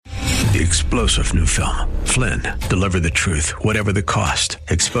The explosive new film, Flynn, deliver the truth, whatever the cost,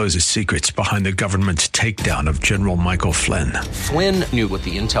 exposes secrets behind the government's takedown of General Michael Flynn. Flynn knew what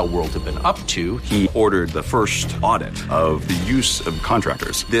the intel world had been up to. He ordered the first audit of the use of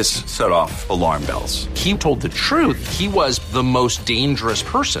contractors. This set off alarm bells. He told the truth. He was the most dangerous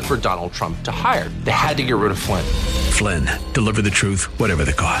person for Donald Trump to hire. They had to get rid of Flynn. Flynn, deliver the truth, whatever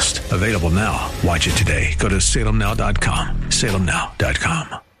the cost. Available now. Watch it today. Go to salemnow.com.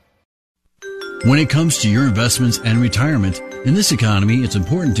 salemnow.com. When it comes to your investments and retirement, in this economy, it's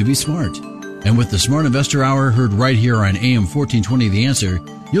important to be smart. And with the Smart Investor Hour heard right here on AM 1420 The Answer,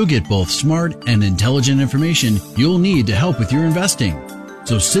 you'll get both smart and intelligent information you'll need to help with your investing.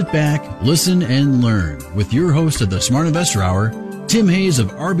 So sit back, listen, and learn with your host of the Smart Investor Hour, Tim Hayes of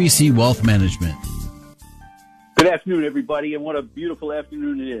RBC Wealth Management. Good afternoon, everybody, and what a beautiful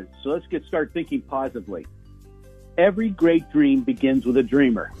afternoon it is. So let's start thinking positively. Every great dream begins with a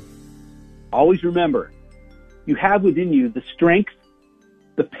dreamer. Always remember, you have within you the strength,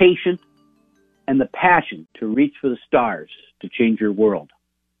 the patience, and the passion to reach for the stars to change your world.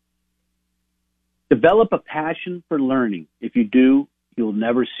 Develop a passion for learning. If you do, you'll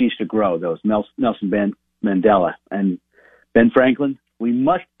never cease to grow. That was Nelson Mandela. And Ben Franklin, we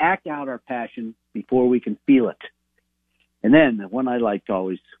must act out our passion before we can feel it. And then, the one I liked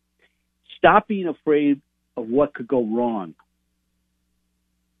always, stop being afraid of what could go wrong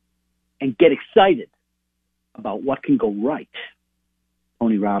and get excited about what can go right.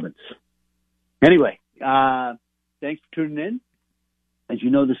 Tony Robbins. Anyway, thanks for tuning in. As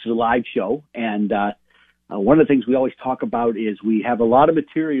you know, this is a live show, and one of the things we always talk about is we have a lot of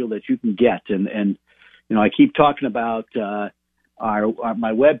material that you can get, and you know, I keep talking about my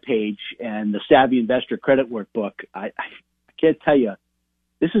webpage and the Savvy Investor Credit Workbook. I can't tell you,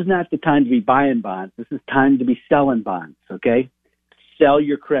 this is not the time to be buying bonds. This is time to be selling bonds. Okay, sell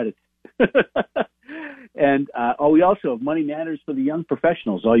your credit. And we also have Money Matters for the Young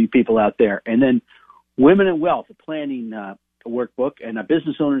Professionals, all you people out there. And then Women in Wealth, a planning workbook, and a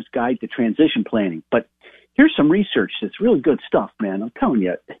Business Owner's Guide to Transition Planning. But here's some research that's really good stuff, man. I'm telling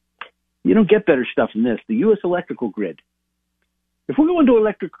you, you don't get better stuff than this. The U.S. electrical grid. If we're going to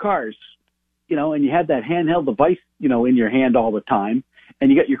electric cars, you know, and you have that handheld device, you know, in your hand all the time, and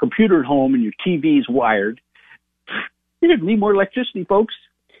you got your computer at home and your TV's wired, you're going to need more electricity, folks.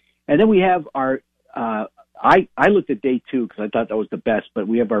 And then we have our, I looked at day 2 because I thought that was the best, but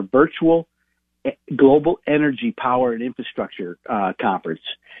we have our virtual Global Energy Power and Infrastructure conference.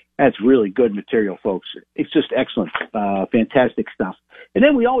 That's really good material, folks. It's just excellent, fantastic stuff. And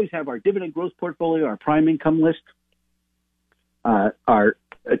then we always have our dividend growth portfolio, our prime income list, our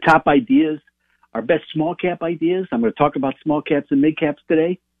top ideas, our best small cap ideas. I'm going to talk about small caps and mid caps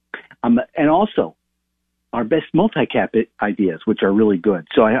today. And also our best multi-cap ideas, which are really good.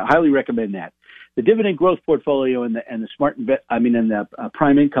 So I highly recommend that. The dividend growth portfolio and the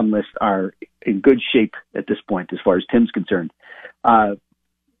prime income list are in good shape at this point as far as Tim's concerned.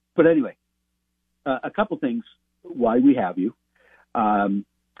 But anyway, a couple things why we have you. You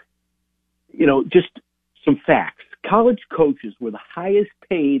know, just some facts. College coaches were the highest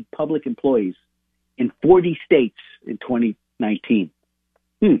paid public employees in 40 states in 2019.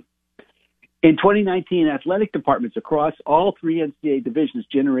 In 2019, athletic departments across all 3 NCAA divisions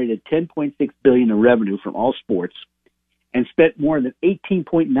generated $10.6 billion in revenue from all sports and spent more than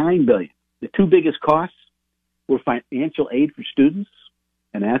 $18.9 billion. The 2 biggest costs were financial aid for students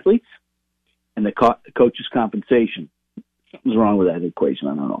and athletes and the coaches' compensation. Something's wrong with that equation.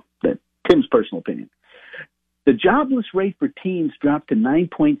 I don't know. That's Tim's personal opinion. The jobless rate for teens dropped to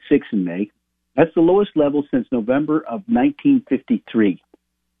 9.6 in May. That's the lowest level since November of 1953.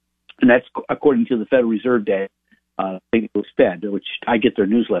 And that's according to the Federal Reserve Day, I think it was Fed, which I get their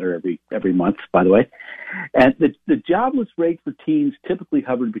newsletter every month, by the way. And the jobless rate for teens typically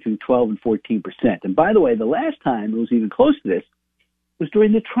hovered between 12 and 14%. And by the way, the last time it was even close to this was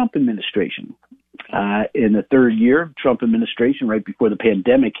during the Trump administration. In the third year of Trump administration, right before the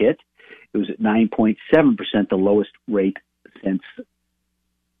pandemic hit, it was at 9.7%, the lowest rate since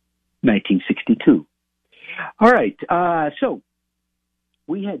 1962. All right, so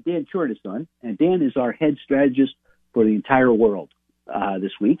we had Dan Chortis on, and Dan is our head strategist for the entire world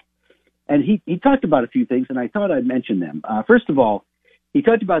this week. And he talked about a few things, and I thought I'd mention them. First of all, he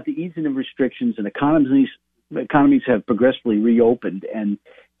talked about the easing of restrictions, and economies have progressively reopened, and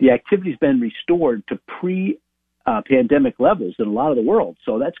the activity's been restored to pre-pandemic levels in a lot of the world.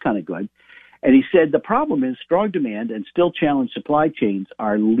 So that's kind of good. And he said the problem is strong demand and still challenged supply chains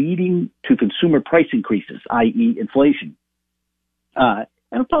are leading to consumer price increases, i.e. inflation. And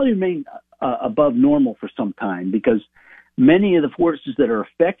it'll probably remain above normal for some time because Many of the forces that are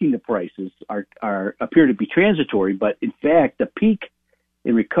affecting the prices appear to be transitory, but in fact, the peak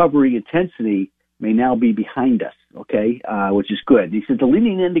in recovery intensity may now be behind us, okay, which is good. He said the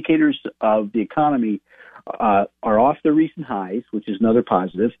leading indicators of the economy are off their recent highs, which is another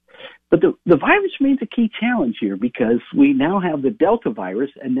positive. But the virus remains a key challenge here because we now have the Delta virus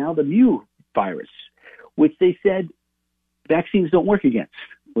and now the Mu virus, which they said vaccines don't work against,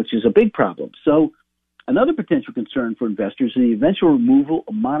 which is a big problem. So another potential concern for investors is the eventual removal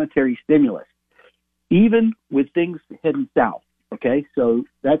of monetary stimulus, even with things heading south. Okay, so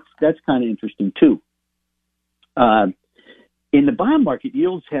that's kind of interesting too. In the bond market,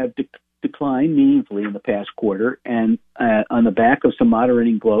 yields have declined meaningfully in the past quarter, and on the back of some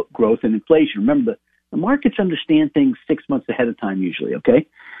moderating growth and inflation. Remember, the markets understand things 6 months ahead of time usually. Okay,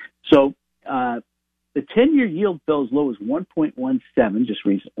 so the 10-year yield fell as low as 1.17 just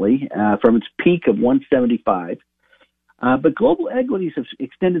recently from its peak of 1.75. But global equities have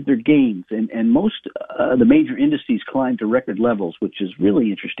extended their gains, and most of the major indices climbed to record levels, which is really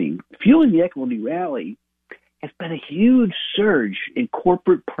interesting. Fueling the equity rally has been a huge surge in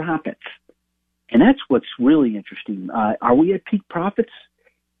corporate profits, and that's what's really interesting. Are we at peak profits?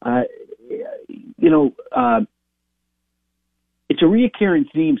 It's a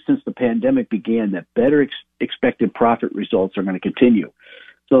reoccurring theme since the pandemic began that better expected profit results are going to continue.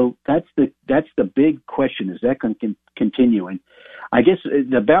 So that's the big question. Is that going to continue? And I guess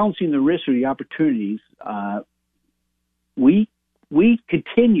the balancing the risks or the opportunities, we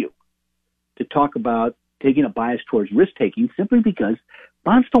continue to talk about taking a bias towards risk taking simply because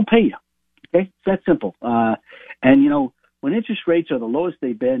bonds don't pay you. Okay, it's that simple. And when interest rates are the lowest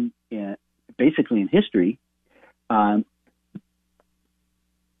they've been basically in history,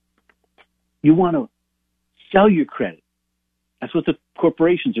 you want to sell your credit. That's what the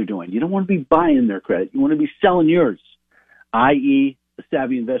corporations are doing. You don't want to be buying their credit. You want to be selling yours, i.e. the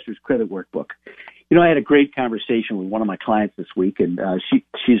Savvy Investor's Credit Workbook. I had a great conversation with one of my clients this week, and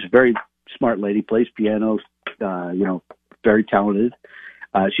she's a very smart lady, plays piano, very talented.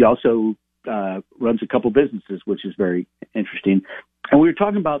 She also runs a couple businesses, which is very interesting. And we were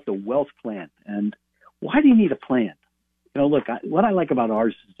talking about the wealth plan, and why do you need a plan? Look, what I like about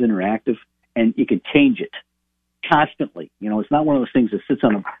ours is it's interactive, and you can change it constantly. It's not one of those things that sits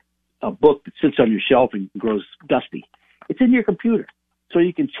on a book that sits on your shelf and grows dusty. It's in your computer, so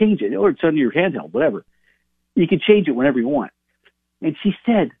you can change it, or it's on your handheld, whatever. You can change it whenever you want. And she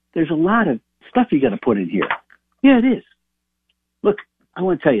said, there's a lot of stuff you got to put in here. Yeah, it is. Look, I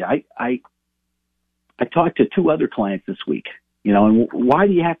want to tell you, I talked to two other clients this week, and why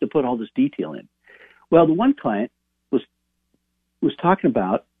do you have to put all this detail in? Well, the one client was talking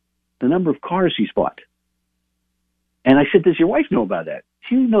about the number of cars he's bought. And I said, does your wife know about that?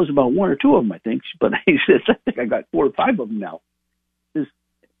 She knows about one or two of them, I think. But he says, I think I got 4 or 5 of them now. He says,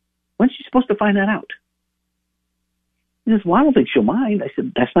 when's she supposed to find that out? He says, well, I don't think she'll mind. I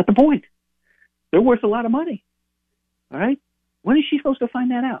said, that's not the point. They're worth a lot of money. All right? When is she supposed to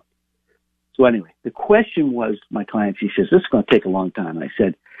find that out? So anyway, the question was, my client, she says, this is going to take a long time. And I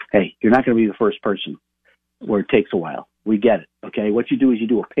said, hey, you're not going to be the first person where it takes a while. We get it. Okay? What you do is you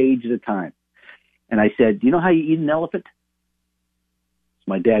do a page at a time. And I said, do you know how you eat an elephant? It's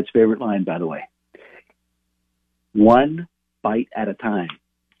my dad's favorite line, by the way. One bite at a time.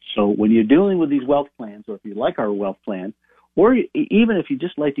 So when you're dealing with these wealth plans, or if you like our wealth plan, or even if you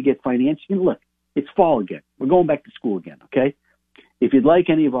just like to get financial, look, it's fall again. We're going back to school again, okay? If you'd like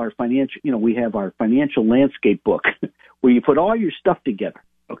any of our financial, we have our financial landscape book where you put all your stuff together,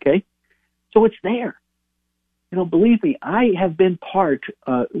 okay? So it's there. Believe me, I have been part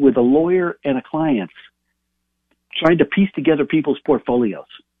with a lawyer and a client trying to piece together people's portfolios.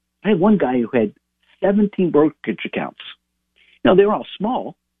 I had one guy who had 17 brokerage accounts. They were all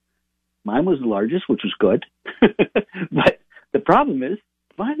small. Mine was the largest, which was good. But the problem is,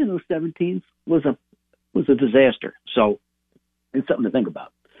 finding those 17s was a disaster. So it's something to think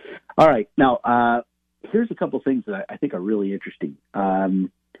about. All right. Now, here's a couple of things that I think are really interesting.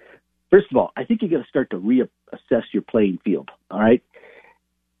 First of all, I think you got to start to reassess your playing field. All right.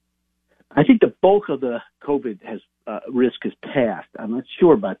 I think the bulk of the COVID risk has passed. I'm not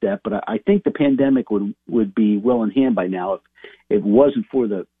sure about that, but I think the pandemic would be well in hand by now if it wasn't for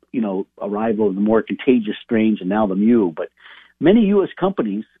the arrival of the more contagious strains and now the Mu. But many U.S.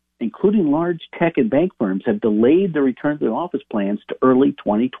 companies, including large tech and bank firms, have delayed their return to the office plans to early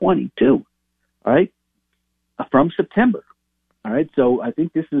 2022. All right, from September. All right, so I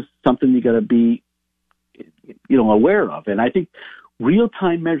think this is something you got to be, aware of. And I think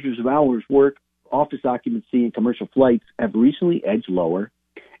real-time measures of hours work, office occupancy, and commercial flights have recently edged lower.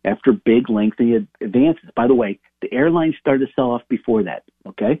 after big, lengthy advances. By the way, the airlines started to sell off before that,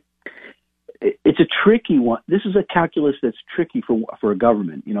 okay? It's a tricky one. This is a calculus that's tricky for a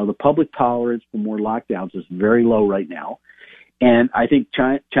government. You know, the public tolerance for more lockdowns is very low right now. And I think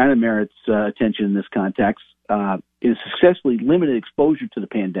China merits attention in this context. It successfully limited exposure to the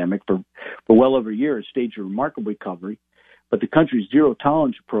pandemic for well over a year, a stage of remarkable recovery. But the country's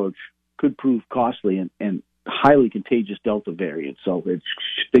zero-tolerance approach could prove costly and highly contagious Delta variant. So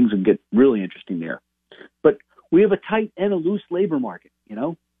things will get really interesting there. But we have a tight and a loose labor market, you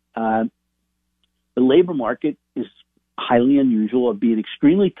know. The labor market is highly unusual of being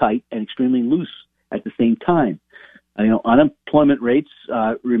extremely tight and extremely loose at the same time. You know, unemployment rates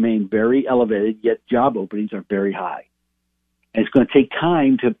remain very elevated, yet job openings are very high. And it's going to take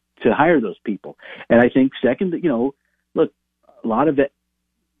time to hire those people. And I think, second, you know, look, a lot of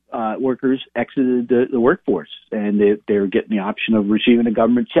workers exited the workforce, and they're getting the option of receiving a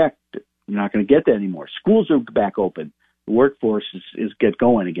government check. You're not going to get that anymore. Schools are back open. The workforce is get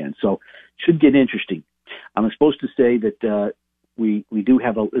going again. So it should get interesting. I'm supposed to say that we do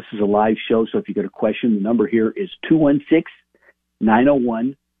have this is a live show, so if you got a question, the number here is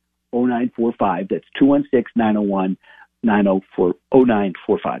 216-901-0945. That's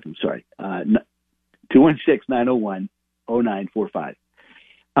 216-901-0945. I'm sorry. 216-901-0945.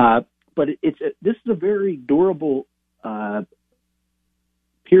 But this is a very durable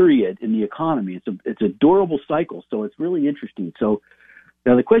period in the economy. It's a durable cycle, so it's really interesting. So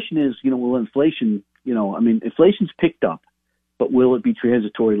now the question is, you know, will inflation, you know, I mean, inflation's picked up, but will it be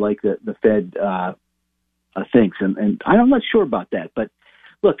transitory like the Fed thinks? And I'm not sure about that. But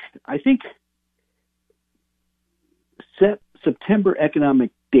look, I think September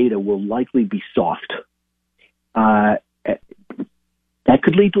economic data will likely be soft. That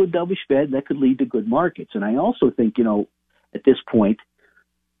could lead to a dovish Fed. That could lead to good markets. And I also think, you know, at this point,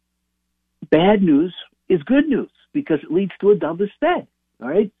 bad news is good news because it leads to a dovish Fed. All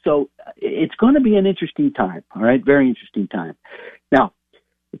right. So it's going to be an interesting time. All right. Very interesting time. Now,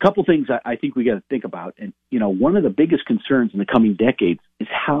 a couple things I think we got to think about. And, you know, one of the biggest concerns in the coming decades is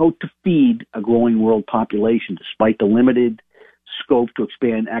how to feed a growing world population despite the limited scope to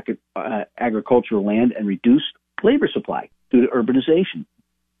expand agricultural land and reduce labor supply due to urbanization.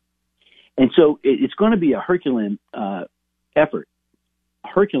 And so it's going to be a Herculean effort,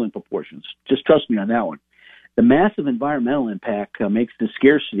 Herculean proportions. Just trust me on that one. The massive environmental impact makes the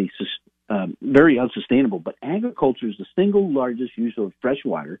scarcity very unsustainable, but agriculture is the single largest user of fresh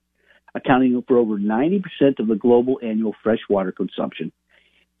water, accounting for over 90% of the global annual freshwater consumption.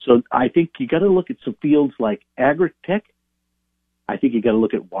 So I think you got to look at some fields like agri-tech. I think you got to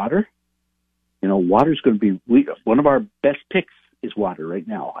look at water. You know, water is going to be one of our best picks is water right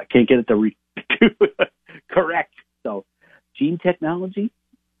now. I can't get it to correct. So gene technology.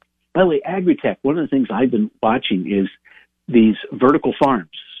 By the way, agri-tech, one of the things I've been watching is these vertical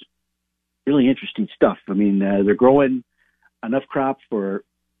farms. Really interesting stuff. I mean, they're growing enough crops for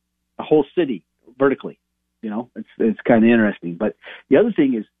a whole city vertically. You know, it's kind of interesting. But the other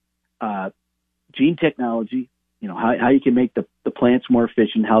thing is gene technology. You know, how you can make the plants more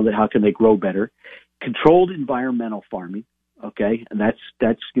efficient, how can they grow better. Controlled environmental farming, okay, and that's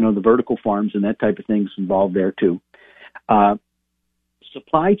you know, the vertical farms and that type of things involved there too.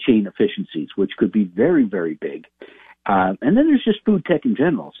 Supply chain efficiencies, which could be very, very big. And then there's just food tech in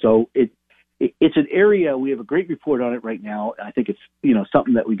general. So it's an area, we have a great report on it right now. I think it's, you know,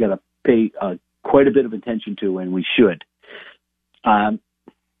 something that we got to pay quite a bit of attention to, and we should.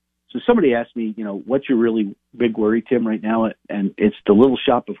 So somebody asked me, you know, what's your really big worry, Tim, right now? And it's the little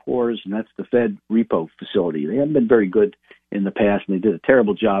shop of horrors, and that's the Fed repo facility. They haven't been very good in the past, and they did a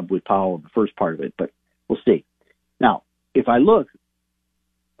terrible job with Powell in the first part of it, but we'll see. Now, if I look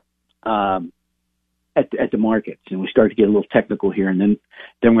at the markets, and we start to get a little technical here, and then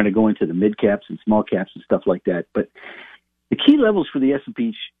we're going to go into the mid caps and small caps and stuff like that. But the key levels for the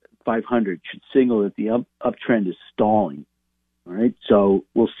S&P 500 should signal that the uptrend is stalling. All right, so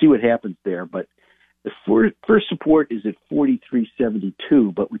we'll see what happens there. But the first support is at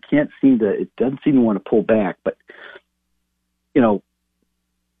 43.72, but we can't seem to. It doesn't seem to want to pull back. But you know,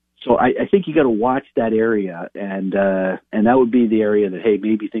 so I think you got to watch that area, and that would be the area that, hey,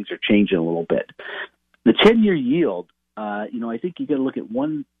 maybe things are changing a little bit. The 10-year yield, you know, I think you got to look at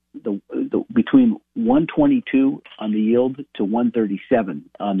between 122 on the yield to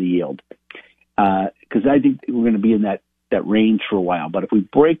 137 on the yield, because I think we're going to be in that range for a while. But if we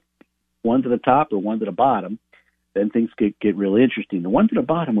break one to the top or one to the bottom, then things get really interesting. The one to the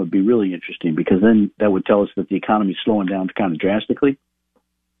bottom would be really interesting because then that would tell us that the economy is slowing down kind of drastically.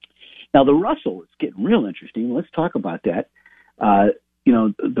 Now, the Russell is getting real interesting. Let's talk about that.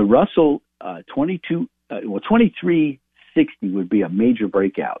 the Russell 2360 would be a major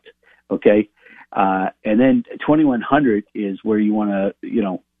breakout. Okay. And then 2100 is where you want to,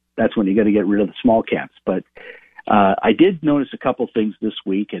 that's when you got to get rid of the small caps. But I did notice a couple things this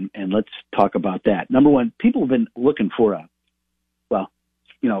week, and let's talk about that. Number one, people have been looking for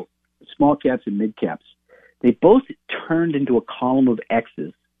small caps and mid caps. They both turned into a column of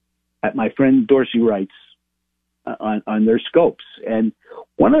X's at my friend Dorsey Wright's on their scopes. And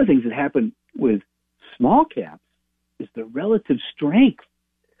one of the things that happened with small caps is the relative strength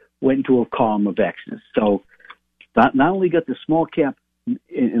went into a column of X's. So not only got the small cap,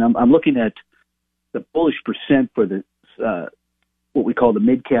 and I'm looking at the bullish percent for the what we call the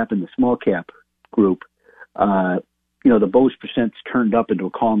mid cap and the small cap group. The bullish percent's turned up into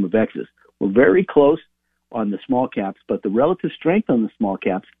a column of X's. We're very close on the small caps, but the relative strength on the small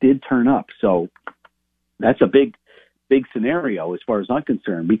caps did turn up. So that's a big scenario as far as I'm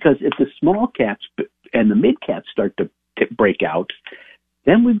concerned, because if the small caps and the mid caps start to break out,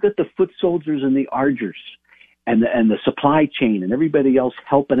 then we've got the foot soldiers and the argers and the supply chain and everybody else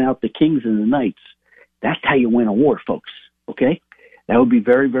helping out the kings and the knights. That's how you win a war, folks. Okay? That would be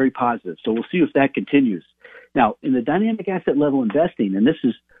very, very positive. So we'll see if that continues. Now, in the dynamic asset level investing, and this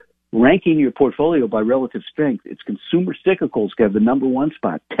is ranking your portfolio by relative strength, it's consumer cyclicals have the number one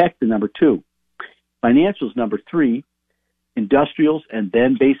spot, tech the number two, financials number three, industrials, and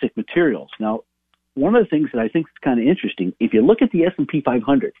then basic materials. Now, one of the things that I think is kind of interesting, if you look at the S&P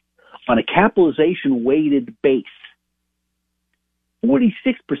 500 on a capitalization-weighted base,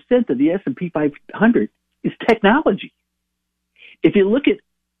 46% of the S&P 500 is technology. If you look at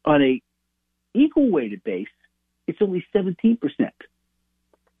on a equal-weighted base, it's only 17%.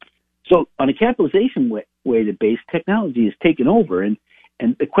 So on a capitalization-weighted base, technology is taken over, and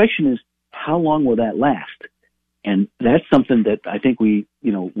the question is, how long will that last? And that's something that I think we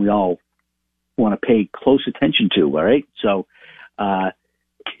all want to pay close attention to. All right. So,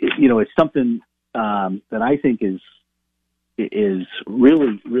 it's something that I think is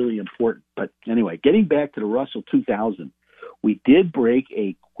really, really important. But anyway, getting back to the Russell 2000, we did break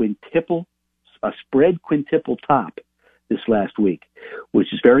a spread quintuple top this last week,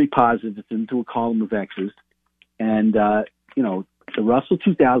 which is very positive. It's into a column of X's. And, the Russell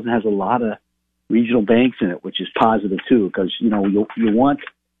 2000 has a lot of regional banks in it, which is positive too, because, you want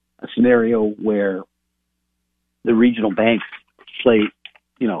a scenario where the regional banks play,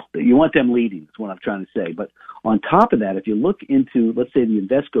 you want them leading, is what I'm trying to say. But on top of that, if you look into, let's say, the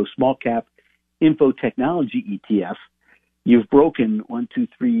Invesco Small Cap Info Technology ETF, you've broken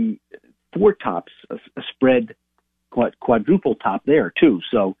 4 tops, a spread quadruple top there too.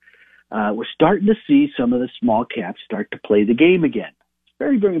 So we're starting to see some of the small caps start to play the game again. It's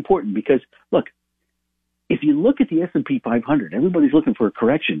very, very important because, look, if you look at the S&P 500, everybody's looking for a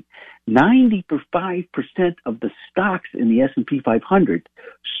correction. 95% of the stocks in the S&P 500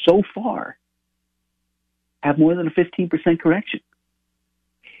 so far have more than a 15% correction.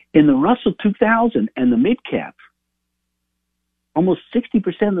 In the Russell 2000 and the mid-cap, almost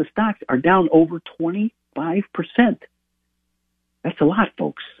 60% of the stocks are down over 25%. That's a lot,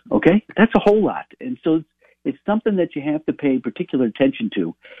 folks, okay? That's a whole lot. And so it's something that you have to pay particular attention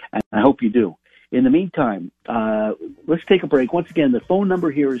to, and I hope you do. In the meantime, let's take a break. Once again, the phone number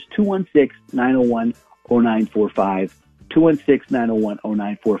here is 216-901-0945,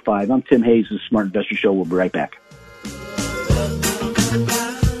 216-901-0945. I'm Tim Hayes of the Smart Investor Show. We'll be right back.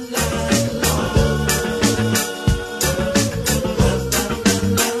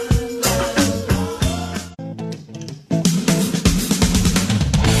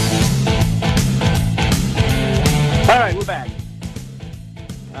 All right, we're back.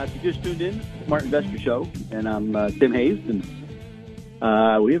 If you just tuned in, Smart Investor Show, and I'm Tim Hayes, and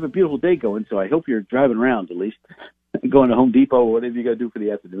we have a beautiful day going, so I hope you're driving around at least, going to Home Depot or whatever you got to do for the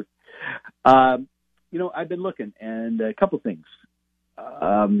afternoon. I've been looking, and a couple things.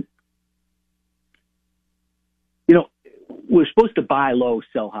 We're supposed to buy low,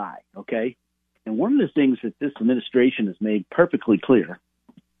 sell high, okay? And one of the things that this administration has made perfectly clear,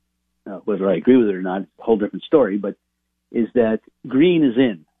 whether I agree with it or not, it's a whole different story, but is that green is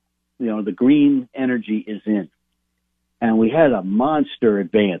in. The green energy is in. And we had a monster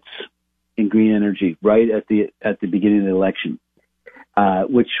advance in green energy right at the beginning of the election,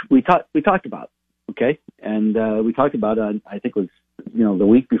 which we talked about, okay? And we talked about I think it was the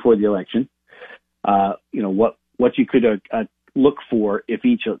week before the election, what you could look for if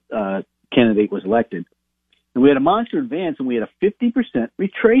each candidate was elected. And we had a monster advance, and we had a 50%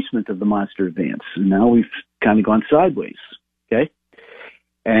 retracement of the monster advance. And now we've kind of gone sideways, okay?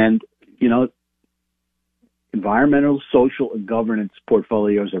 And, environmental, social, and governance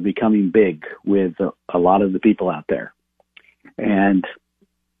portfolios are becoming big with a lot of the people out there. And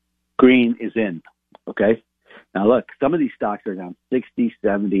green is in, okay? Now, look, some of these stocks are down 60,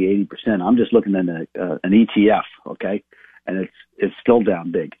 70, 80%. I'm just looking at an ETF, okay? And it's still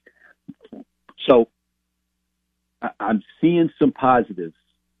down big. So I'm seeing some positives,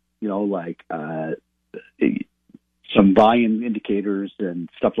 like some volume indicators and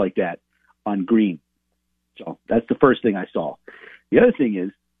stuff like that on green. So that's the first thing I saw. The other thing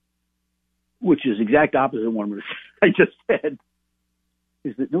is, which is exact opposite of one I just said,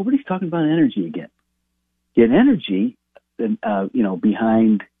 is that nobody's talking about energy again. Yet energy,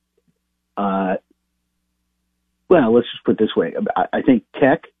 behind, let's just put it this way. I think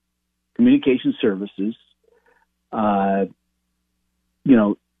tech, communication services, there's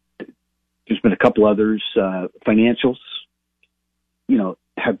been a couple others, financials,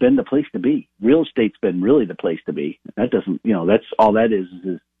 have been the place to be. Real estate's been really the place to be. That doesn't, that's all that is,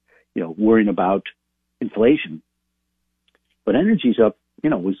 worrying about inflation. But energy's up,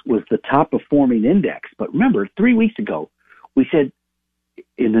 was the top performing index. But remember, 3 weeks ago, we said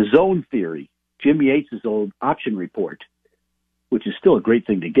in the zone theory, Jim Yates' old option report, which is still a great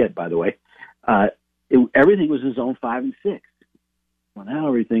thing to get, by the way, everything was in zone 5 and 6. Well, now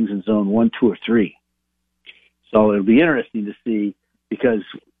everything's in zone 1, 2, or 3. So it'll be interesting to see, because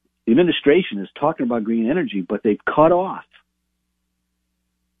the administration is talking about green energy, but they've cut off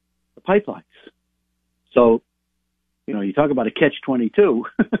the pipelines. So, you talk about a catch-22,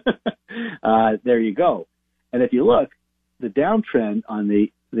 there you go. And if you look, the downtrend on the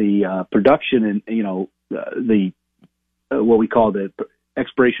production and, what we call the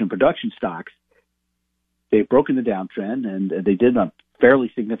exploration and production stocks, they've broken the downtrend, and they did a fairly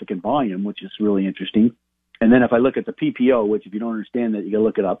significant volume, which is really interesting. And then if I look at the PPO, which if you don't understand that, you got to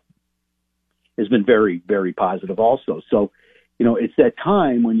look it up, has been very, very positive also. So, it's that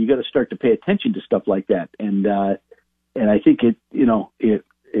time when you got to start to pay attention to stuff like that. And I think it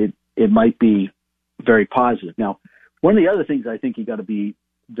might be very positive. Now, one of the other things I think you got to be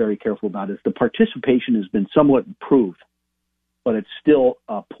very careful about is the participation has been somewhat improved, but it's still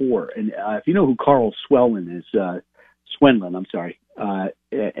poor. And if you know who Carl Swindlin is, and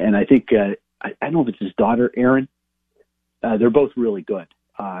I think, I don't know if it's his daughter, Erin, they're both really good,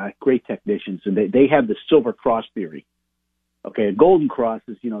 great technicians, and they have the Silver Cross theory. Okay, a Golden Cross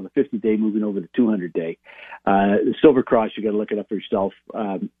is, the 50-day moving over the 200-day. The Silver Cross, you got to look it up for yourself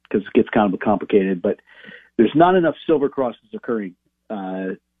because it gets kind of complicated. But there's not enough Silver Crosses occurring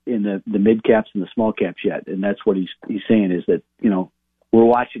in the mid caps and the small caps yet, and that's what he's saying is that we're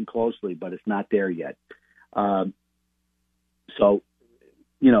watching closely, but it's not there yet. So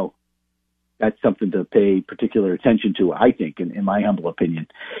that's something to pay particular attention to, I think, in my humble opinion,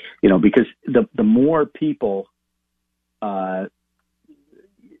 because the more people. I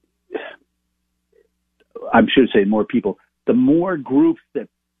should say more people. The more groups that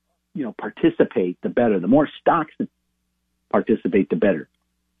participate, the better. The more stocks that participate, the better.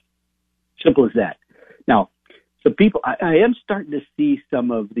 Simple as that. Now, so people, I am starting to see some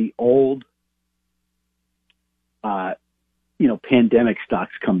of the old, pandemic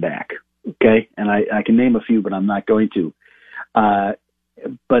stocks come back. Okay, and I can name a few, but I'm not going to.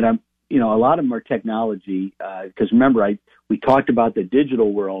 But I'm. A lot of them are technology, because remember, we talked about the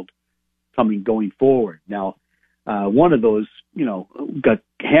digital world going forward. Now, one of those, got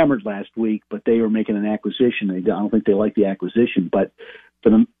hammered last week, but they were making an acquisition. I don't think they like the acquisition, but for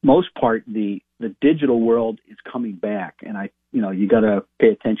the most part, the digital world is coming back, and you got to pay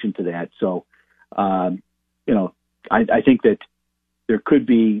attention to that. So, I think that there could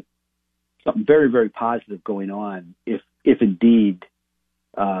be something very, very positive going on if indeed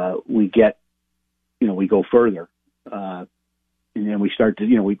we get, we go further, and then we start to,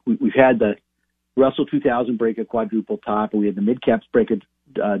 we've had the Russell 2000 break a quadruple top, and we had the mid caps break a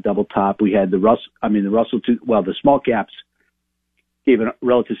double top. We had the the small caps gave a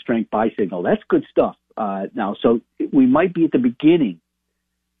relative strength buy signal. That's good stuff. Now, so we might be at the beginning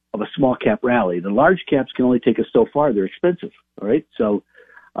of a small cap rally. The large caps can only take us so far. They're expensive. All right. So,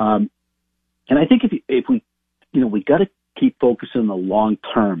 and I think if we, we got to keep focusing on the long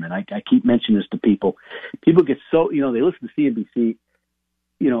term. And I keep mentioning this to people. People get so, they listen to CNBC,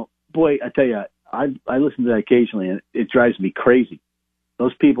 boy, I tell you, I listen to that occasionally and it drives me crazy.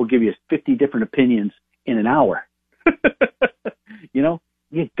 Those people give you 50 different opinions in an hour. You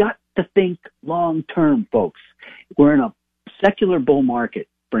got to think long term, folks. We're in a secular bull market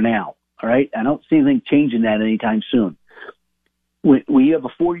for now. All right. I don't see anything changing that anytime soon. We have a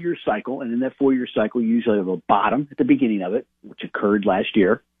 4-year cycle, and in that 4-year cycle, you usually have a bottom at the beginning of it, which occurred last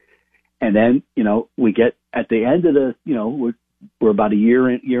year. And then, we get at the end of the, we're about a year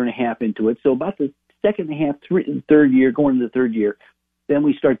and a half into it. So about the second and a half, third year, going into the third year, then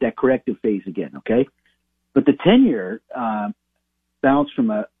we start that corrective phase again, okay? But the 10-year bounced from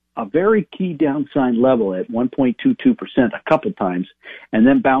a very key downside level at 1.22% a couple times, and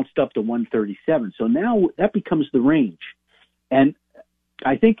then bounced up to 137. So now that becomes the range. And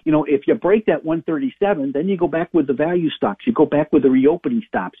I think, if you break that 137, then you go back with the value stocks. You go back with the reopening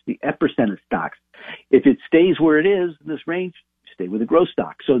stocks, the epicenter stocks. If it stays where it is in this range, stay with the growth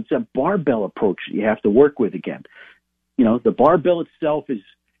stocks. So it's a barbell approach that you have to work with again. The barbell itself is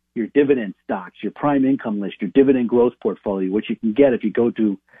your dividend stocks, your prime income list, your dividend growth portfolio, which you can get if you go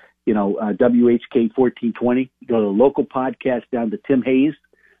to, WHK 1420, go to the local podcast down to Tim Hayes,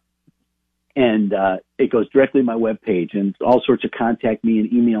 and it goes directly to my webpage, and all sorts of contact me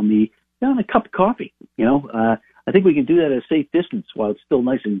and email me on a cup of coffee. I think we can do that at a safe distance while it's still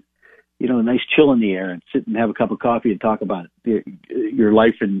nice and, nice chill in the air, and sit and have a cup of coffee and talk about your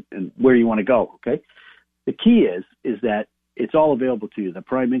life and where you want to go. Okay. The key is that it's all available to you, the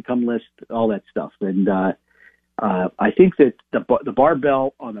prime income list, all that stuff. And I think that the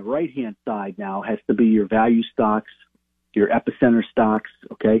barbell on the right-hand side now has to be your value stocks, your epicenter stocks,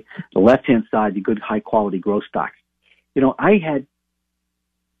 okay? The left-hand side, the good high-quality growth stocks. I had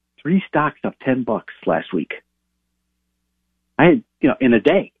 3 stocks up $10 last week. I had, in a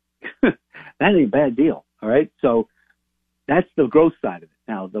day. That ain't a bad deal, all right? So that's the growth side of it.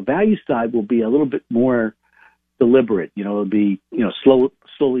 Now, the value side will be a little bit more deliberate. It'll be,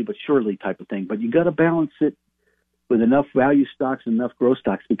 slowly but surely type of thing. But you got to balance it with enough value stocks and enough growth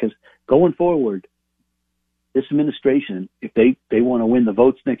stocks, because going forward, this administration, if they want to win the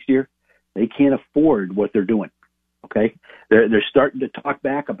votes next year, they can't afford what they're doing. Okay, they're starting to talk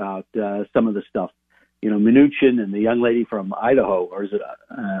back about some of the stuff. Mnuchin and the young lady from Idaho, or is it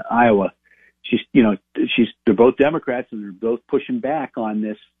Iowa? They're both Democrats, and they're both pushing back on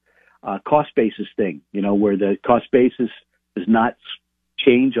this cost basis thing. Where the cost basis does not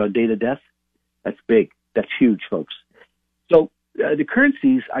change on date of death. That's big. That's huge, folks. So the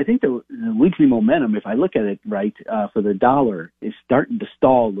currencies, I think the weekly momentum, if I look at it right, for the dollar is starting to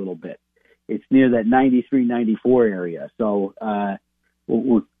stall a little bit. It's near that 93, 94 area. So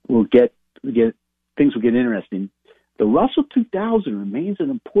we'll get things will get interesting. The Russell 2000 remains an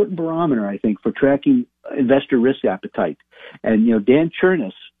important barometer, I think, for tracking investor risk appetite. And Dan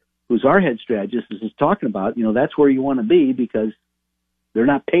Chernis, who's our head strategist, is talking about that's where you want to be, because they're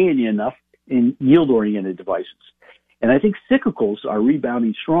not paying you enough in yield-oriented devices. And I think cyclicals are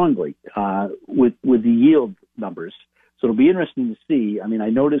rebounding strongly with the yield numbers. So it'll be interesting to see. I mean, I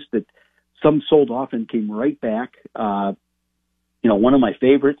noticed that some sold off and came right back. One of my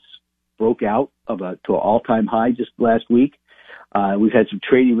favorites broke out to an all-time high just last week. We've had some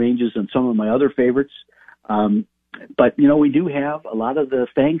trading ranges on some of my other favorites. But we do have a lot of the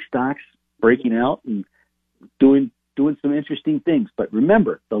FANG stocks breaking out and doing some interesting things. But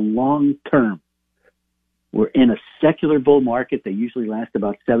remember, the long term. We're in a secular bull market. They usually last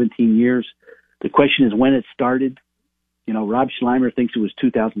about 17 years. The question is when it started. Rob Schleimer thinks it was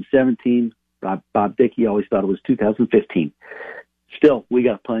 2017. Bob Dickey always thought it was 2015. Still, we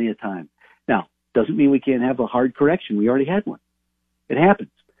got plenty of time. Now, doesn't mean we can't have a hard correction. We already had one. It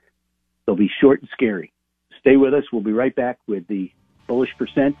happens. They'll be short and scary. Stay with us. We'll be right back with the Bullish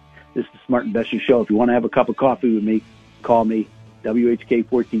Percent. This is the Smart Investor Show. If you want to have a cup of coffee with me, call me,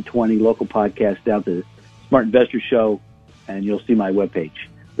 WHK 1420, local podcast down to Smart Investor Show, and you'll see my webpage.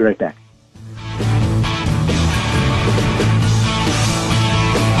 Be right back.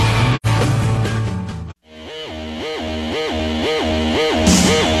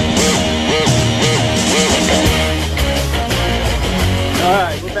 All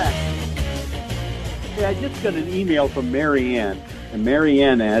right, we're back. Hey, I just got an email from Mary Ann, and Mary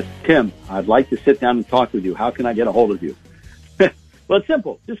Ann asked, Tim, I'd like to sit down and talk with you. How can I get a hold of you? Well, it's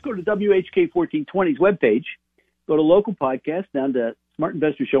simple. Just go to WHK 1420's webpage, go to local podcast, down to Smart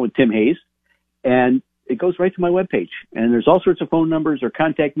Investor Show with Tim Hayes, and it goes right to my webpage. And there's all sorts of phone numbers, or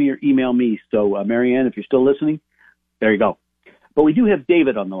contact me or email me. So, Marianne, if you're still listening, there you go. But we do have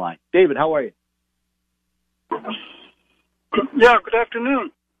David on the line. David, how are you? Yeah, good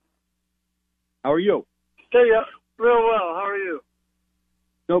afternoon. How are you? Real well. How are you?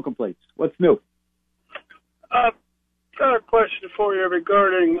 No complaints. What's new? Got a question for you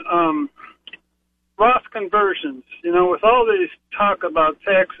regarding Roth conversions. With all these talk about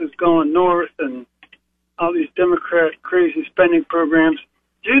taxes going north and all these Democrat crazy spending programs,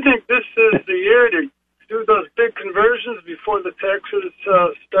 do you think this is the year to do those big conversions before the taxes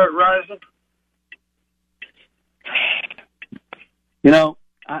start rising?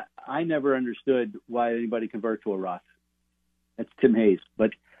 I never understood why anybody convert to a Roth. That's Tim Hayes.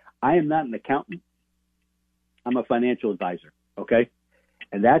 But I am not an accountant. I'm a financial advisor, okay?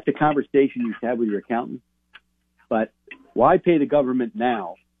 And that's a conversation you should have with your accountant. But why pay the government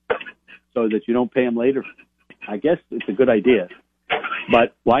now so that you don't pay them later? I guess it's a good idea.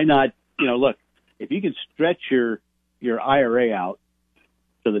 But why not, look, if you can stretch your IRA out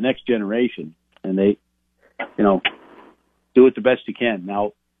to the next generation and they, do it the best you can.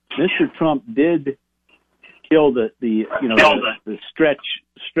 Now, Mr. Trump did kill the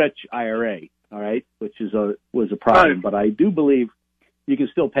stretch IRA, all right, which was a problem. Right. But I do believe you can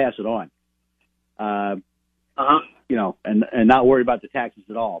still pass it on, and not worry about the taxes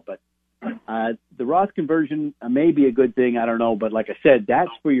at all. But the Roth conversion may be a good thing. I don't know, but like I said,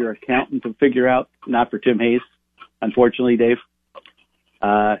 that's for your accountant to figure out, not for Tim Hayes. Unfortunately, Dave.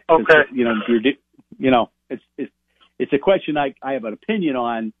 Okay. It's a question I have an opinion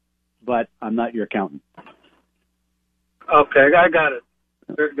on, but I'm not your accountant. Okay, I got it.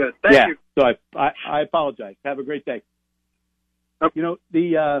 Very good. Thank you. So I apologize. Have a great day. Okay.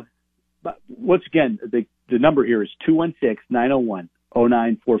 But once again, the number here is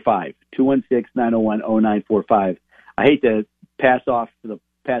 216-901-0945. 216-901-0945. I hate to pass the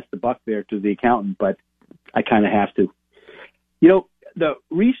buck there to the accountant, but I kind of have to. The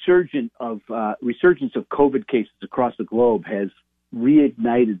resurgence of COVID cases across the globe has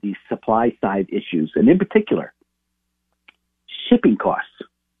reignited these supply side issues, and in particular, shipping costs.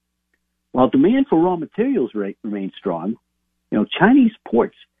 While demand for raw materials remains strong, Chinese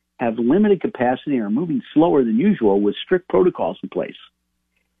ports have limited capacity and are moving slower than usual with strict protocols in place.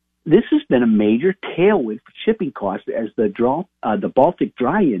 This has been a major tailwind for shipping costs as the Baltic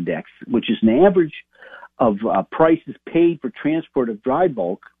Dry Index, which is an average of prices paid for transport of dry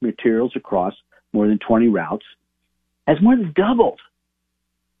bulk materials across more than 20 routes, has more than doubled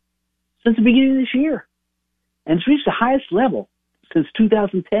since the beginning of this year. And it's reached the highest level since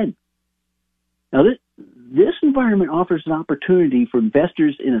 2010. Now, this environment offers an opportunity for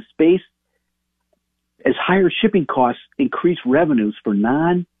investors in a space as higher shipping costs increase revenues for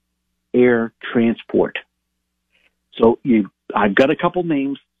non-air transport. So I've got a couple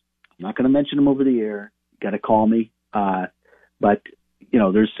names. I'm not going to mention them over the air. You got to call me. But,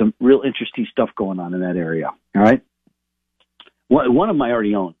 there's some real interesting stuff going on in that area. All right. One of them I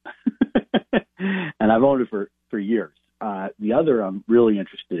already own, and I've owned it for years. The other I'm really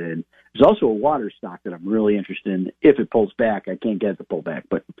interested in. There's also a water stock that I'm really interested in. If it pulls back, I can't get it to pull back,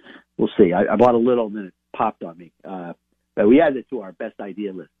 but we'll see. I bought a little and then it popped on me. But we added it to our best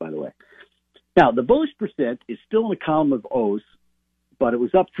idea list, by the way. Now, the bullish percent is still in the column of O's, but it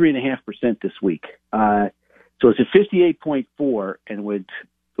was up 3.5% this week. So it's at 58.4 and would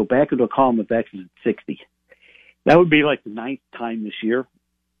go back into a column of X's at 60. That would be like the 9th time this year.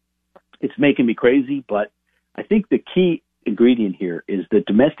 It's making me crazy, but I think the key ingredient here is that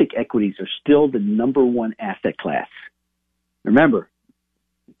domestic equities are still the number one asset class. Remember,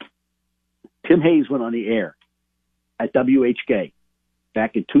 Tim Hayes went on the air at WHK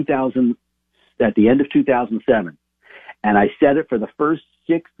back in at the end of 2007, and I said it for the first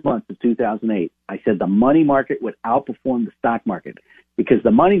 6 months of 2008. I said the money market would outperform the stock market because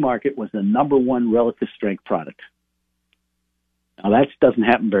the money market was the number one relative strength product. Now, that doesn't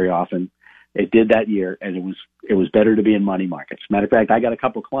happen very often. It did that year, and it was better to be in money markets. Matter of fact, I got a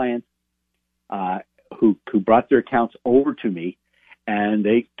couple clients who brought their accounts over to me, and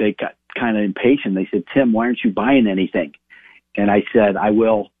they got kind of impatient. They said, "Tim, why aren't you buying anything?" And I said, "I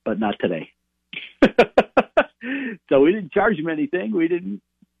will, but not today." So we didn't charge them anything. We didn't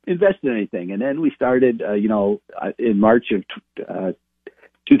invest in anything. And then we started, in March of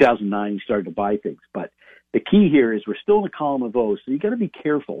 2009, we started to buy things. But the key here is we're still in the column of O's, so you got to be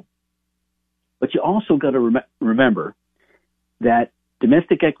careful. But you also got to remember that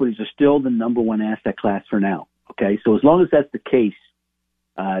domestic equities are still the number one asset class for now. Okay, so as long as that's the case,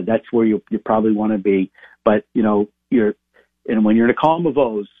 that's where you probably want to be. But when you're in a column of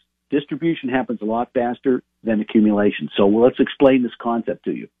O's, distribution happens a lot faster than accumulation. So let's explain this concept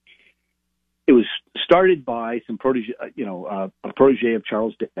to you. It was started by some protege, a protege of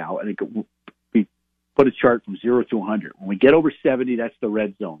Charles Dow, and we put a chart from 0 to 100. When we get over 70, that's the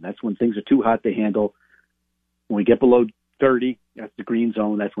red zone. That's when things are too hot to handle. When we get below 30, that's the green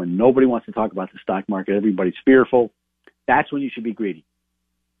zone. That's when nobody wants to talk about the stock market. Everybody's fearful. That's when you should be greedy.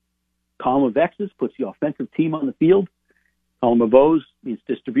 Column of X's puts the offensive team on the field. Column of O's means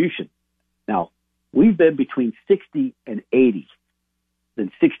distribution. Now, we've been between 60 and 80,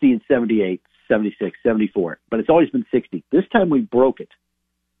 then 60 and 78, 76, 74, but it's always been 60. This time we broke it.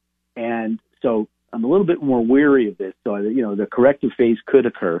 And so I'm a little bit more weary of this. So, the corrective phase could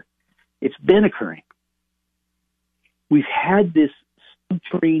occur. It's been occurring. We've had this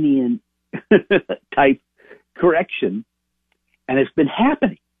subterranean type correction, and it's been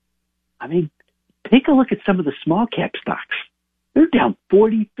happening. I mean, take a look at some of the small cap stocks. They're down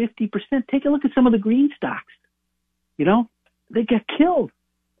 40, 50%. Take a look at some of the green stocks. You know, they got killed.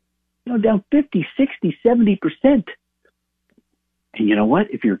 You know, down 50, 60, 70%. And you know what?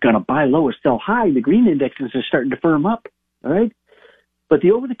 If you're going to buy low or sell high, the green indexes are starting to firm up. All right? But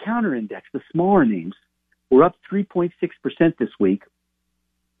the over-the-counter index, the smaller names, were up 3.6% this week.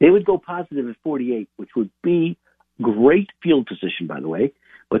 They would go positive at 48, which would be great field position, by the way.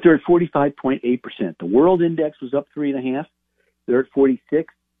 But they're at 45.8%. The world index was up 3.5%. They're at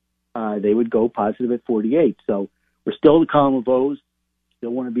 46. They would go positive at 48. So we're still in the column of O's.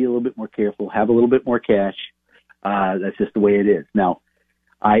 Still want to be a little bit more careful, have a little bit more cash. That's just the way it is. Now,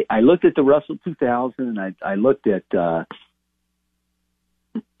 I looked at the Russell 2000, and I looked at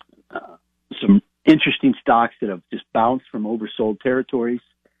some interesting stocks that have just bounced from oversold territories.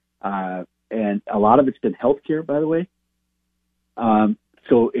 And a lot of it's been healthcare, by the way.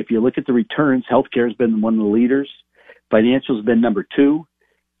 So if you look at the returns, healthcare has been one of the leaders. Financials have been number 2.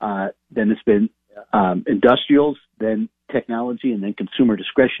 Then it's been industrials, then technology, and then consumer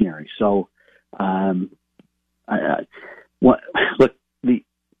discretionary. So, look, the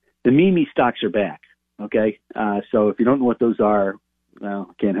meme stocks are back. Okay, so if you don't know what those are, well,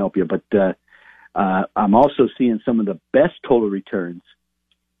 I can't help you. But I'm also seeing some of the best total returns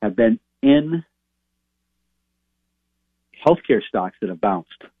have been in healthcare stocks that have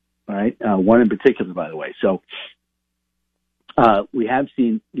bounced. All right, one in particular, by the way. So we have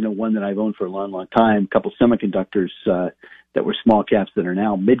seen, one that I've owned for a long, long time, a couple semiconductors that were small caps that are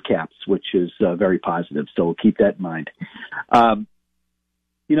now mid caps, which is very positive. So we'll keep that in mind. I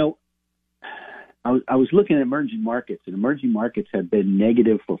was looking at emerging markets, and emerging markets have been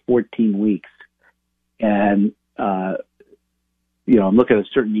negative for 14 weeks. And, I'm looking at a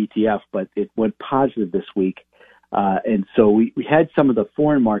certain ETF, but it went positive this week. And so we had some of the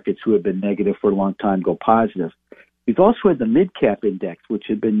foreign markets who have been negative for a long time go positive. We've also had the mid-cap index, which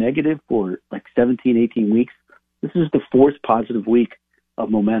had been negative for like 17, 18 weeks. This is the 4th positive week of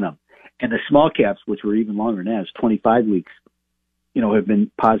momentum. And the small caps, which were even longer than that, it's 25 weeks, have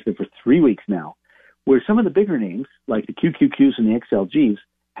been positive for 3 weeks now. Where some of the bigger names, like the QQQs and the XLGs,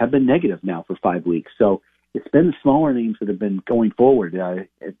 have been negative now for 5 weeks. So it's been the smaller names that have been going forward.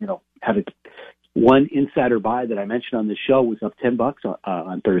 Had one insider buy that I mentioned on the show was up $10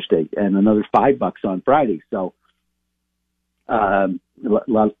 on Thursday, and another $5 on Friday. So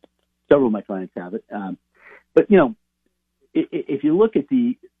several of my clients have it. But if you look at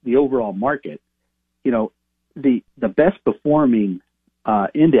the overall market, the best performing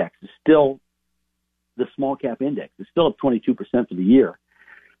index is still the small cap index. It's still up 22% for the year.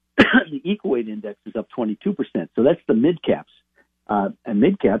 The equal weight index is up 22%. So that's the mid caps. And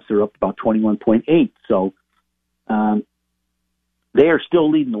mid caps are up about 21.8. So they are still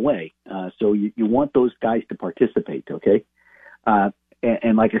leading the way. So you want those guys to participate, okay?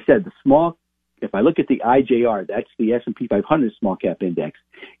 And like I said, if I look at the IJR, that's the S&P 500 small cap index.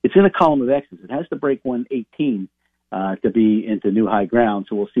 It's in a column of X's. It has to break 118 to be into new high ground.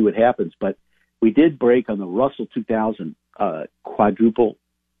 So we'll see what happens. But we did break on the Russell 2000 quadruple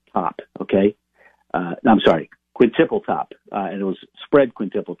top, okay? Quintuple top, and it was spread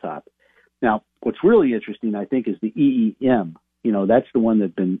quintuple top. Now, what's really interesting, I think, is the EEM. That's the one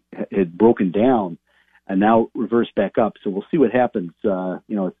that had broken down and now reversed back up. So we'll see what happens.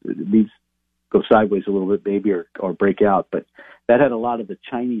 These go sideways a little bit, maybe, or break out. But that had a lot of the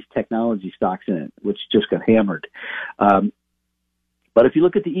Chinese technology stocks in it, which just got hammered. But if you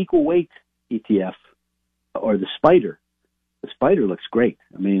look at the equal weight ETF or the Spider looks great.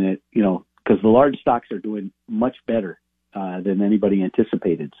 I mean, because the large stocks are doing much better than anybody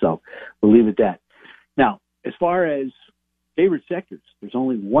anticipated. So we'll leave it at that. Now, as far as favorite sectors, there's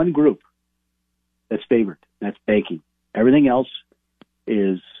only one group that's favored. That's banking. Everything else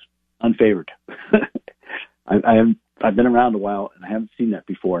is unfavored. I've been around a while, and I haven't seen that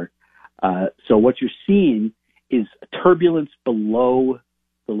before. So what you're seeing is turbulence below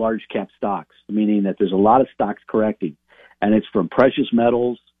the large cap stocks, meaning that there's a lot of stocks correcting, and it's from precious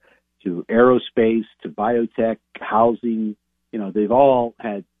metals to aerospace to biotech, housing. They've all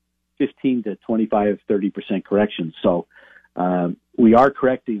had 15 to 25, 30% corrections. So we are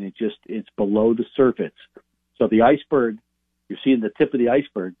correcting. It's below the surface. So the iceberg, you're seeing the tip of the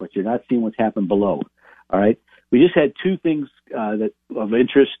iceberg, but you're not seeing what's happened below. All right. We just had two things that of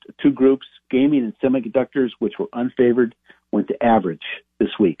interest, two groups, gaming and semiconductors, which were unfavored, went to average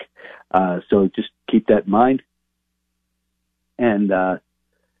this week. So just keep that in mind. And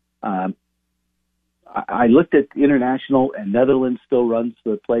I looked at International, and Netherlands still runs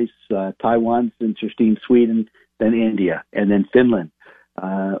the place. Taiwan's interesting, Sweden, then India, and then Finland.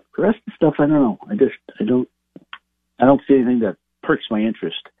 The rest of the stuff, I don't know. I don't see anything that perks my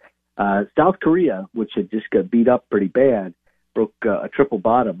interest. South Korea, which had just got beat up pretty bad, broke a triple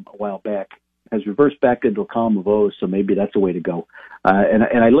bottom a while back, has reversed back into a column of O's, so maybe that's a way to go.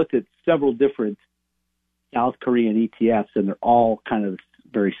 And I looked at several different South Korean ETFs, and they're all kind of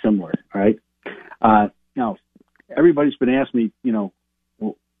very similar, right? Now, everybody's been asking me,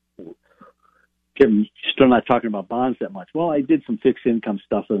 well, Kim, you're still not talking about bonds that much. Well, I did some fixed income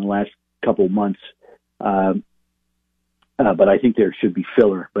stuff in the last couple of months, but I think there should be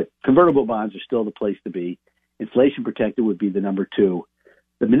filler. But convertible bonds are still the place to be. Inflation protected would be the number two.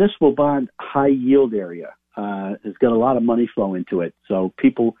 The municipal bond high yield area has got a lot of money flow into it. So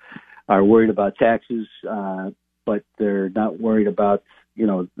people are worried about taxes, but they're not worried about,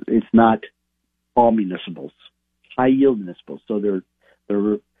 it's not all municipals, high yield municipals. So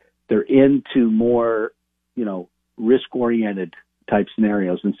they're into more, risk oriented type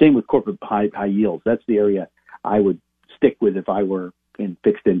scenarios. And same with corporate high yields. That's the area I would stick with if I were in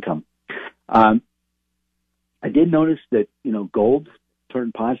fixed income. I did notice that, gold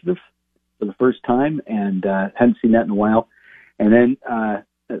turned positive for the first time, and hadn't seen that in a while. And then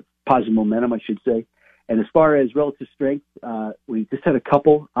positive momentum, I should say. And as far as relative strength, we just had a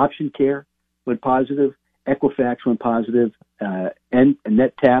couple. Option Care went positive, Equifax went positive, and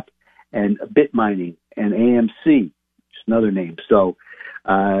NetTap, and Bit Mining, and AMC, just another name. So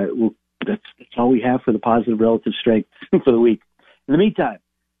that's all we have for the positive relative strength for the week. In the meantime,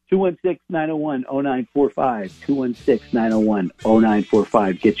 216-901-0945,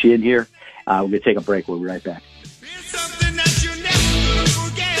 216-901-0945. Get you in here. We're going to take a break. We'll be right back.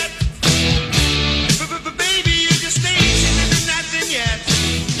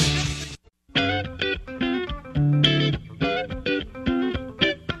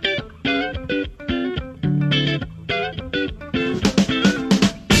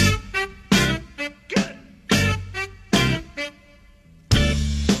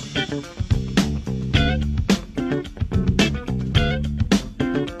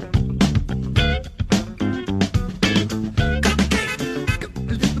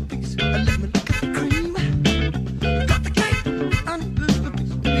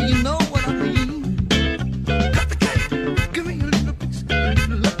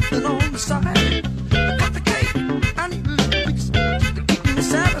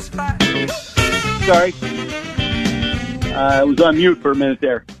 Sorry. I was on mute for a minute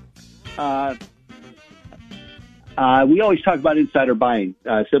there. We always talk about insider buying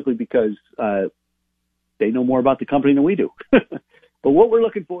simply because they know more about the company than we do. But what we're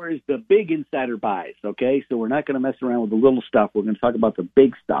looking for is the big insider buys, okay? So we're not going to mess around with the little stuff. We're going to talk about the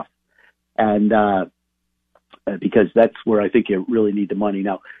big stuff, and because that's where I think you really need the money.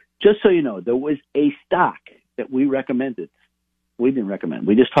 Now, just so you know, there was a stock that we recommended. We didn't recommend.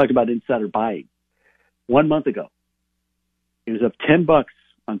 We just talked about insider buying 1 month ago. It was up $10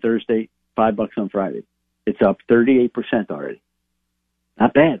 on Thursday, $5 on Friday. It's up 38% already.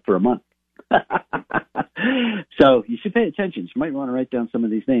 Not bad for a month. So you should pay attention. You might want to write down some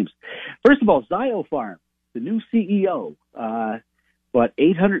of these names. First of all, Ziofarm, the new CEO, bought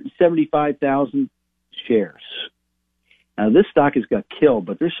 875,000 shares. Now, this stock has got killed,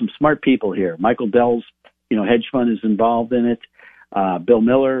 but there's some smart people here. Michael Dell's, hedge fund is involved in it. Bill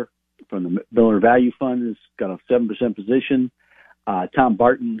Miller from the Miller Value Fund has got a 7% position. Tom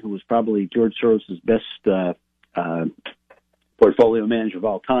Barton, who was probably George Soros' best portfolio manager of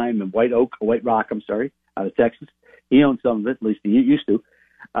all time, and White Rock, out of Texas. He owns some of it, at least he used to.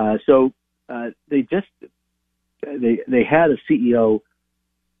 So they had a CEO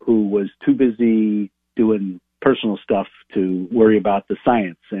who was too busy doing personal stuff to worry about the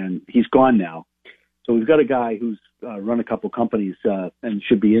science, and he's gone now. So we've got a guy who's run a couple companies and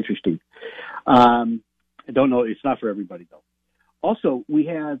should be interesting. I don't know. It's not for everybody, though. Also, we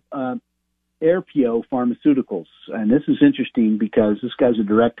have Airpio Pharmaceuticals, and this is interesting because this guy's a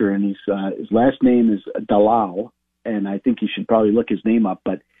director, and his last name is Dalal, and I think you should probably look his name up.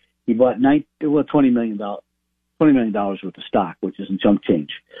 But he bought $20 million worth of stock, which isn't chunk change.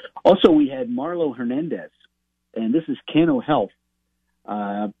 Also, we had Marlo Hernandez, and this is Cano Health,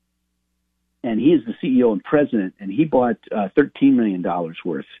 and he is the CEO and president, and he bought $13 million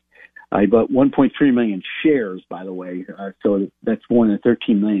worth. He bought 1.3 million shares, by the way, so that's more than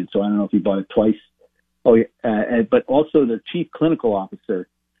 13 million. So I don't know if he bought it twice. But also the chief clinical officer,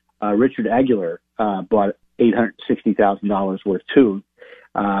 Richard Aguilar, bought $860,000 worth too.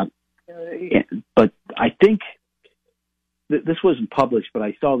 But I think this wasn't published, but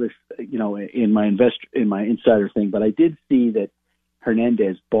I saw this, in my insider thing. But I did see that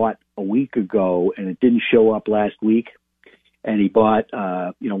Hernandez bought a week ago, and it didn't show up last week. And he bought,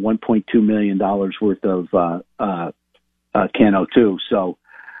 $1.2 million worth of Cano too. So,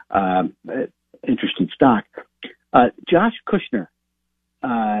 interesting stock. Josh Kushner,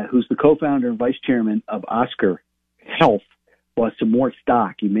 who's the co-founder and vice chairman of Oscar Health, bought some more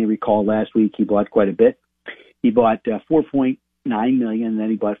stock. You may recall last week he bought quite a bit. He bought 4.9 million, and then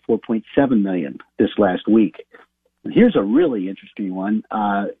he bought 4.7 million this last week. And here's a really interesting one,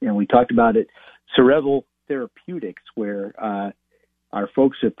 and we talked about it, Cerebral Therapeutics, where our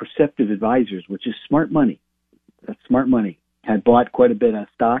folks at Perceptive Advisors, which is smart money, that's smart money, had bought quite a bit of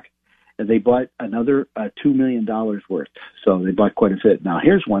stock, and they bought another $2 million worth. So they bought quite a bit. Now,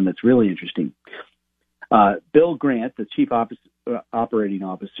 here's one that's really interesting. Bill Grant, the chief operating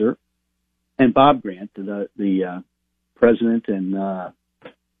officer, and Bob Grant, the president and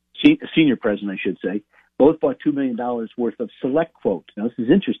senior president, I should say, both bought $2 million worth of SelectQuote. Now, this is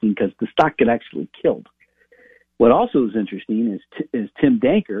interesting because the stock got actually killed. What also is interesting is Tim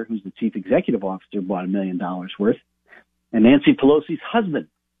Danker, who's the chief executive officer, bought $1 million worth, and Nancy Pelosi's husband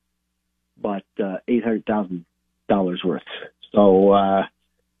bought $800,000 worth. So,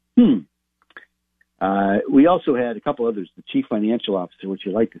 we also had a couple others. The chief financial officer, which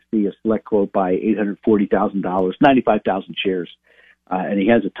you'd like to see, a SelectQuote buy $840,000, 95,000 shares, and he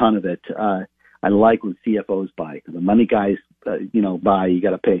has a ton of it. I like when CFOs buy. The money guys, buy. You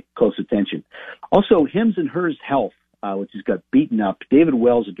got to pay close attention. Also, Hims and Hers Health, which has got beaten up. David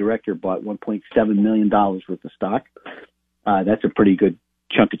Wells, a director, bought $1.7 million worth of stock. That's a pretty good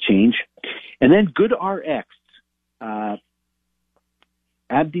chunk of change. And then GoodRx,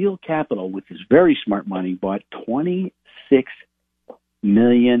 Abdeel Capital, which is very smart money, bought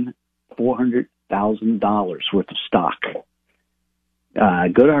 $26,400,000 worth of stock.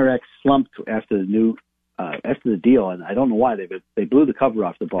 GoodRx slumped after the deal, and I don't know why. They blew the cover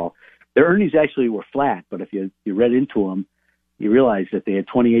off the ball. Their earnings actually were flat, but if you read into them, you realize that they had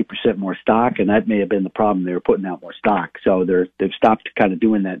 28% more stock, and that may have been the problem. They were putting out more stock, so they've stopped kind of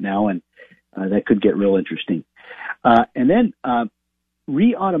doing that now, and that could get real interesting. And then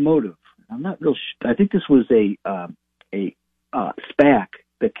Re Automotive. I'm not real. I think this was a SPAC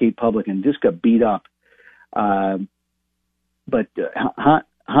that came public and just got beat up. But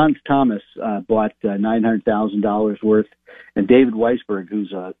Hans Thomas bought $900,000 worth, and David Weisberg,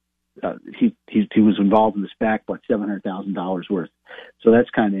 who's he was involved in the SPAC, bought $700,000 worth. So that's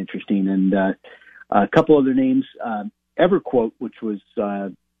kind of interesting. And a couple other names, EverQuote, which was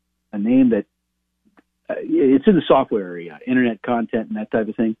a name that it's in the software area, internet content and that type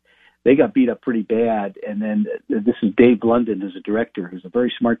of thing. They got beat up pretty bad. And then this is Dave London, who's a director, who's a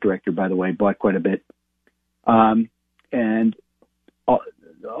very smart director, by the way, bought quite a bit. And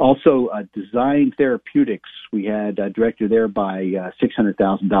also Design Therapeutics, we had a director there by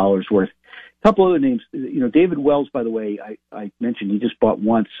 $600,000 worth. A couple other names, David Wells, by the way, I mentioned he just bought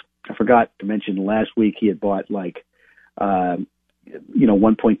once. I forgot to mention last week he had bought $1.2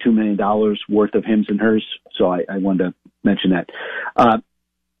 million worth of Hims and Hers. So I wanted to mention that.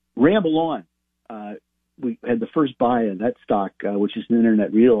 Ramble On. We had the first buy of that stock, which is an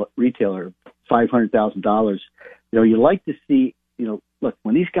internet retailer, $500,000. You like to see, look,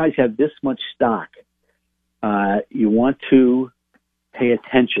 when these guys have this much stock, you want to pay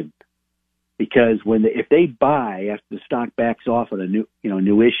attention, because if they buy after the stock backs off at a new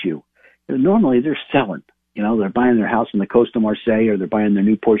issue, normally they're selling. They're buying their house on the coast of Marseille, or they're buying their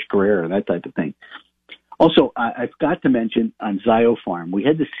new Porsche Carrera, or that type of thing. Also, I forgot to mention on Zyopharm, we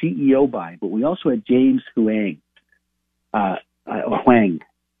had the CEO buy, but we also had James Huang. Huang.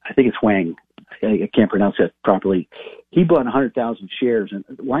 I think it's Huang. I can't pronounce that properly. He bought 100,000 shares. And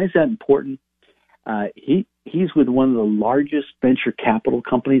why is that important? He's with one of the largest venture capital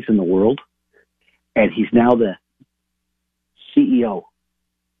companies in the world, and he's now the CEO.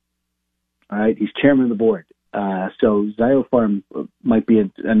 All right, he's chairman of the board. So Zyopharm might be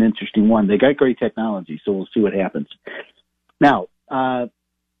an interesting one. They got great technology, so we'll see what happens. Now, don't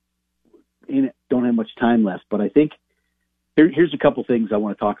have much time left, but I think here's a couple things I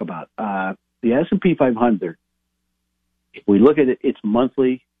want to talk about. The S&P 500, if we look at it, its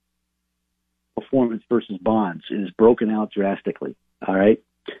monthly performance versus bonds is broken out drastically. All right,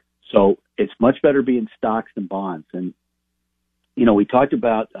 so it's much better being stocks than bonds. And we talked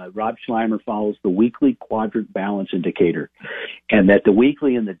about Rob Schleimer follows the weekly quadrant balance indicator, and that the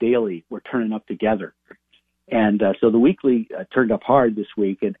weekly and the daily were turning up together. And so the weekly turned up hard this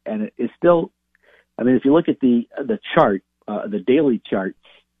week, and it's still, if you look at the chart, the daily chart,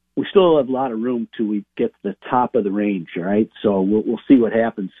 we still have a lot of room till we get to the top of the range. All right, so we'll see what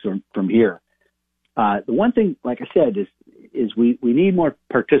happens from here. The one thing, like I said, is we need more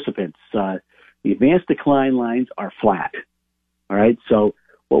participants. The advanced decline lines are flat. All right, so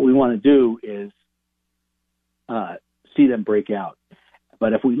what we want to do is see them break out.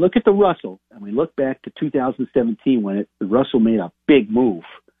 But if we look at the Russell and we look back to 2017 when the Russell made a big move,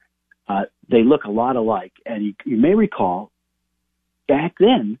 they look a lot alike. And you may recall back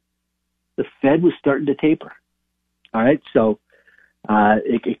then the Fed was starting to taper. All right, so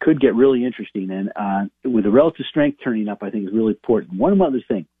it could get really interesting. And with the relative strength turning up, I think is really important. One other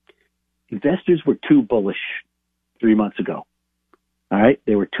thing, investors were too bullish 3 months ago. All right,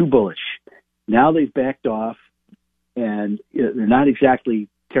 they were too bullish. Now they've backed off. And they're not exactly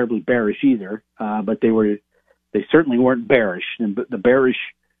terribly bearish either, but they certainly weren't bearish. And the bearish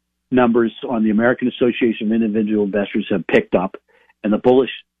numbers on the American Association of Individual Investors have picked up, and the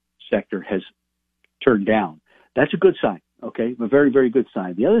bullish sector has turned down. That's a good sign, okay? A very, very good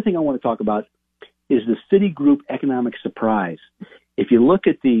sign. The other thing I want to talk about is the Citigroup economic surprise. If you look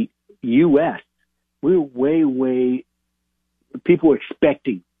at the U.S., we're way people were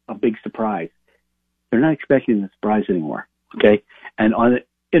expecting a big surprise. They're not expecting the surprise anymore, okay? And on an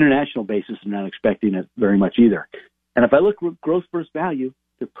international basis, they're not expecting it very much either. And if I look at growth versus value,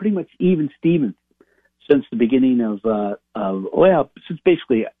 they're pretty much even Steven since the beginning since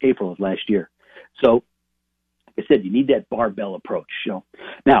basically April of last year. So, like I said, you need that barbell approach. You know?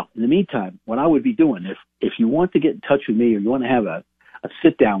 Now, in the meantime, what I would be doing, if you want to get in touch with me or you want to have a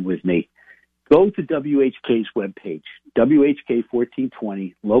sit down with me, go to WHK's webpage, WHK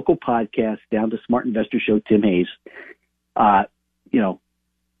 1420, local podcast, down to Smart Investor Show, Tim Hayes.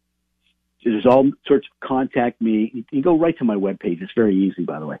 There's all sorts of contact me. You can go right to my webpage. It's very easy,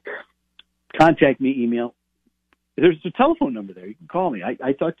 by the way. Contact me, email. There's a telephone number there. You can call me.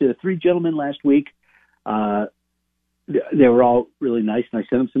 I talked to 3 gentlemen last week. They were all really nice, and I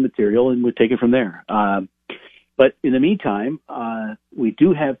sent them some material, and we'll take it from there. But in the meantime, we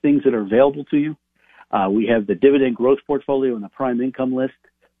do have things that are available to you. We have the dividend growth portfolio and the prime income list.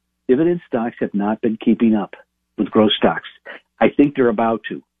 Dividend stocks have not been keeping up with growth stocks. I think they're about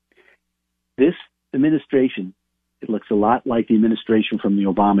to. This administration, it looks a lot like the administration from the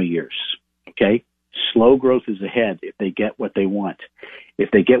Obama years. Okay? Slow growth is ahead if they get what they want.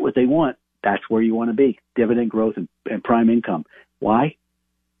 If they get what they want, that's where you want to be. Dividend growth and prime income. Why?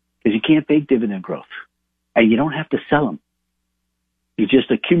 Because you can't fake dividend growth. And you don't have to sell them. You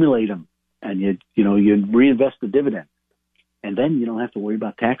just accumulate them, and you reinvest the dividend, and then you don't have to worry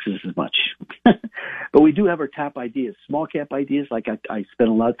about taxes as much. But we do have our top ideas, small cap ideas. Like I spent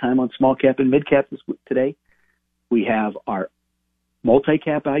a lot of time on small cap and mid cap today. We have our multi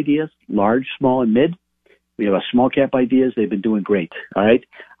cap ideas, large, small, and mid. We have our small cap ideas. They've been doing great. All right,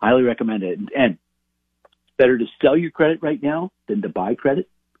 highly recommend it. And it's better to sell your credit right now than to buy credit.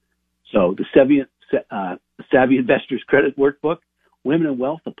 So the Savvy Investors Credit Workbook, Women in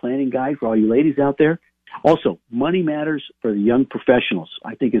Wealth, a planning guide for all you ladies out there. Also, Money Matters for the young professionals.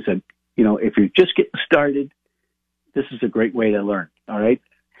 I think it's if you're just getting started, this is a great way to learn. All right.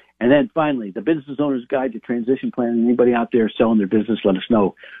 And then finally, the Business Owner's Guide to Transition Planning. Anybody out there selling their business, let us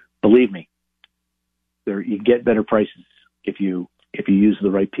know. Believe me, you get better prices if you use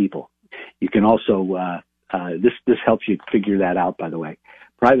the right people. You can also this helps you figure that out, by the way.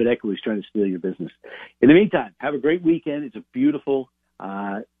 Private equity is trying to steal your business. In the meantime, have a great weekend. It's a beautiful,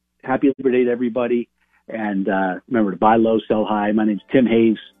 happy Labor Day to everybody. And remember to buy low, sell high. My name's Tim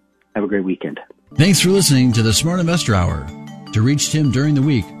Hayes. Have a great weekend. Thanks for listening to the Smart Investor Hour. To reach Tim during the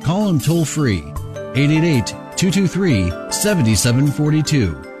week, call him toll free,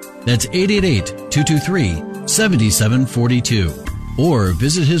 888-223-7742. That's 888-223-7742. Or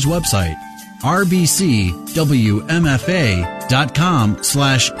visit his website,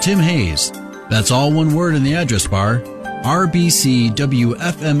 rbcwmfa.com/Tim Hayes. That's all one word in the address bar,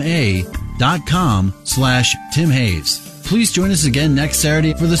 rbcwfma.com/Tim Hayes. Please join us again next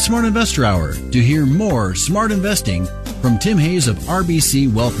Saturday for the Smart Investor Hour to hear more smart investing from Tim Hayes of RBC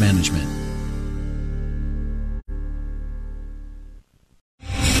Wealth Management.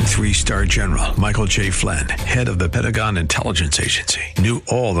 3-star General Michael J. Flynn, head of the Pentagon Intelligence Agency, knew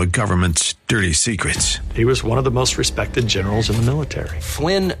all the government's dirty secrets. He was one of the most respected generals in the military.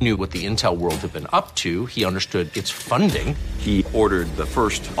 Flynn knew what the intel world had been up to. He understood its funding. He ordered the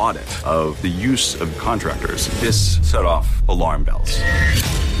first audit of the use of contractors. This set off alarm bells.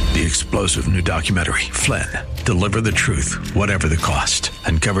 The explosive new documentary, Flynn, Deliver the Truth, Whatever the Cost,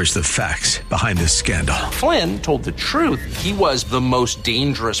 uncovers the facts behind this scandal. Flynn told the truth. He was the most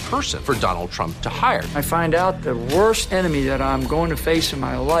dangerous person for Donald Trump to hire. I find out the worst enemy that I'm going to face in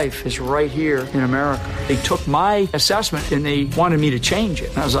my life is right here in America. They took my assessment and they wanted me to change it.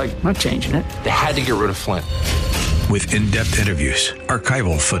 And I was like, I'm not changing it. They had to get rid of Flynn. With in-depth interviews,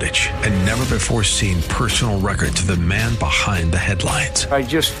 archival footage, and never-before-seen personal records of the man behind the headlines. I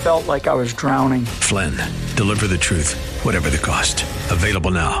just felt like I was drowning. Flynn, Deliver the Truth, Whatever the Cost.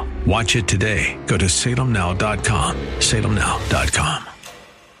 Available now. Watch it today. Go to salemnow.com. salemnow.com.